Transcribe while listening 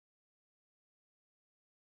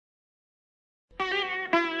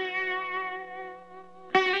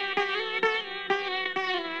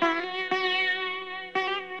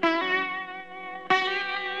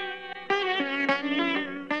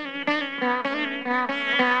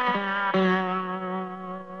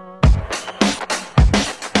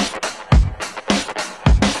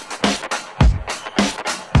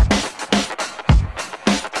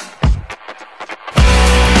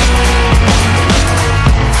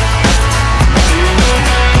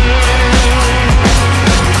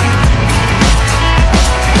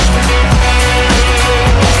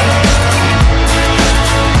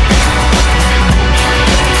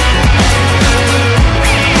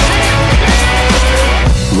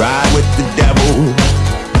Ride with the devil,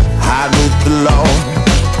 hide with the law.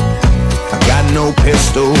 I got no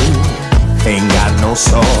pistol, ain't got no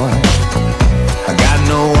sword. I got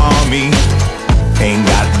no army, ain't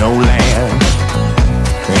got no land.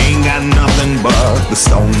 Ain't got nothing but the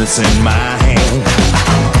stone that's in my hand.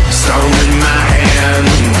 Stone in my hand,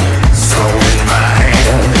 stone in my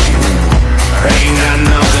hand. Ain't got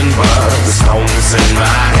nothing but the stone that's in my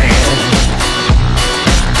hand.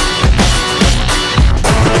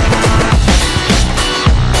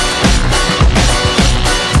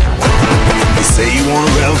 Say you want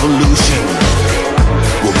a revolution,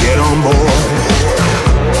 we'll get on board.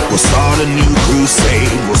 We'll start a new crusade,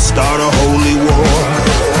 we'll start a holy war.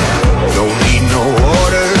 Don't need no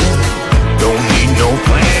order, don't need no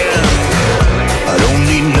plan. I don't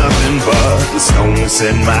need nothing but the stone that's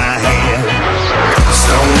in my hand.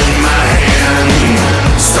 Stone in my hand,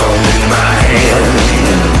 stone in my hand.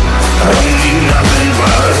 I don't need nothing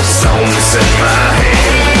but the stone that's in my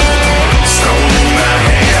hand. Stone in my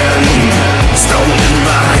hand, stone in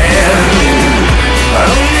my hand. I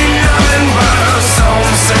don't need nothing but the stone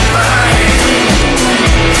that's in my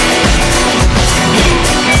hand.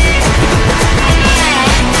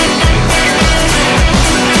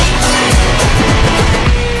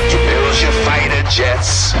 You build your fighter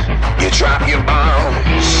jets, you drop your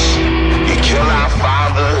bombs, you kill our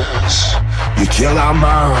fathers, you kill our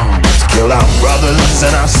moms, kill our brothers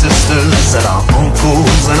and our sisters and our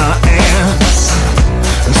uncles and our aunts.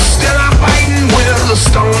 And still I'm fighting with the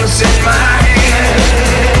stone that's in my hand.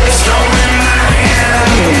 Stone in my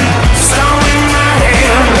hand, stone in my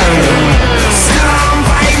hand. Still I'm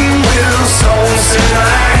fighting with the stone that's in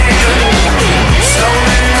my hand. Stone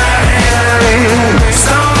in my hand,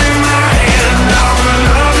 stone in my hand. All the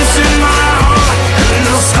love that's in my heart and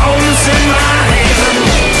the stone that's in my hand.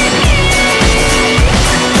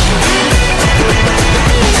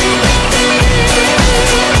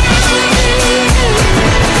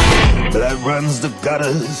 Blood runs the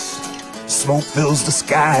gutters, smoke fills the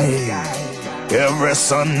sky. Every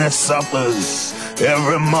son that suffers,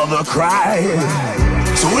 every mother cries.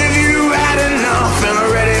 So if you had enough and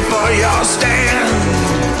are ready for your stand,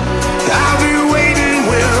 I'll be waiting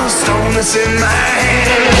with a stone that's in my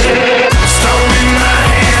hand. Stone in